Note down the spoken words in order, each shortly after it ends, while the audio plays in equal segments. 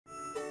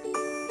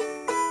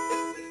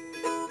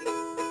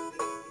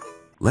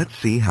Let's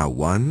see how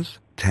ones,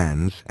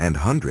 tens, and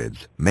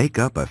hundreds make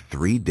up a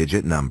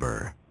three-digit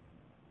number.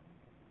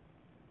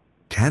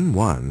 10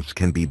 ones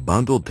can be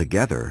bundled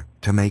together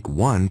to make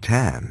one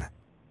 10.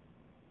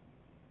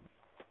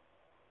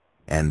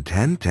 And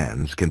 10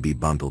 tens can be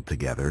bundled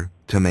together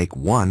to make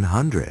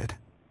 100.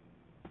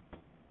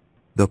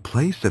 The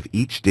place of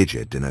each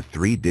digit in a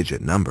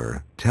three-digit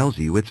number tells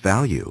you its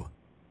value.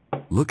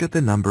 Look at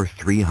the number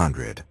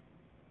 300,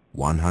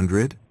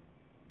 100,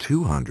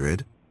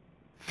 200,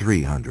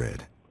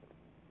 300.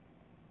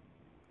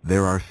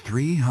 There are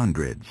 3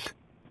 hundreds.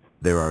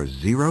 There are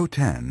 0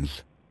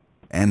 tens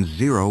and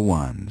 0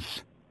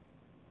 ones.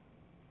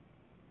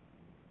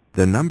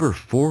 The number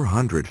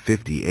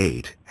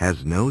 458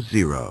 has no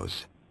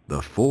zeros.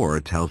 The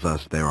 4 tells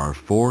us there are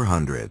 4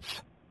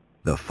 hundreds.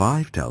 The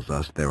 5 tells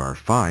us there are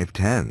 5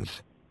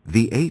 tens.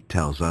 The 8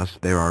 tells us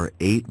there are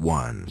 8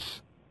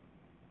 ones.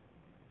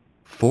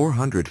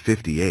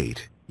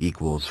 458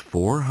 equals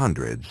 4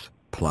 hundreds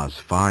plus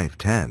 5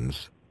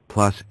 tens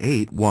plus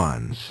 8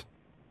 ones.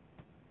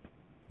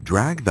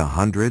 Drag the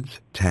hundreds,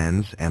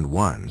 tens, and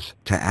ones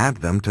to add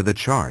them to the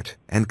chart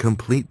and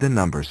complete the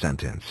number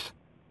sentence.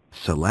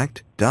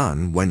 Select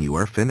Done when you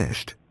are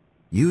finished.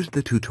 Use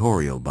the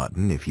tutorial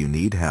button if you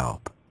need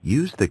help.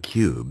 Use the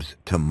cubes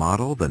to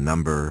model the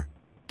number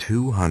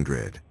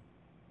 200.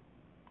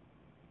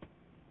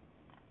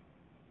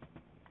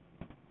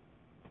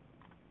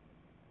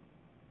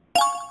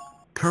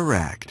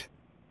 Correct.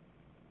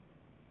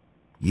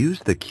 Use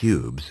the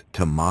cubes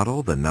to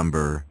model the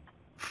number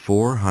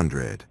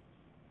 400.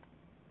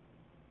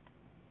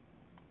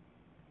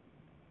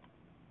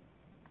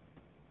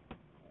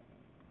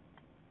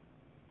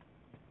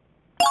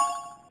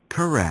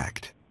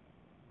 Correct.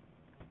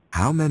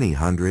 How many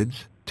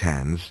hundreds,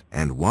 tens,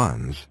 and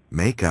ones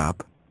make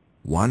up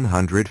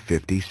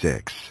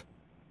 156?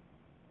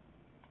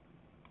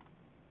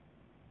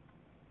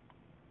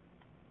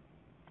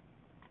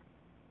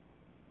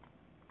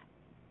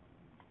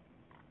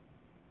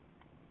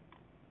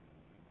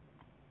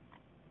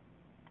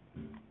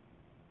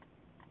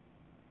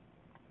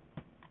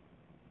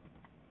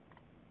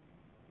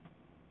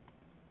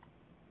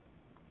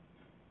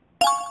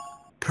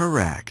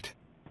 Correct.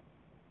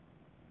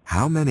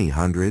 How many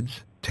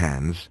hundreds,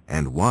 tens,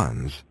 and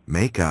ones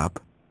make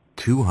up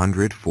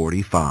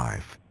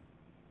 245?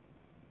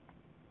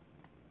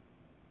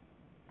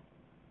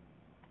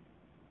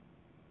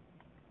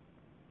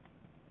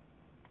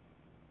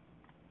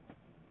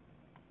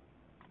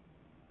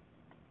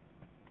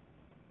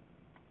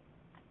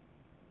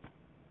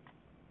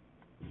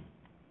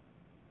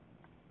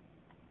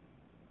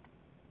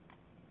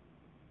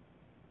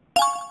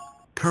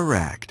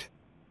 Correct.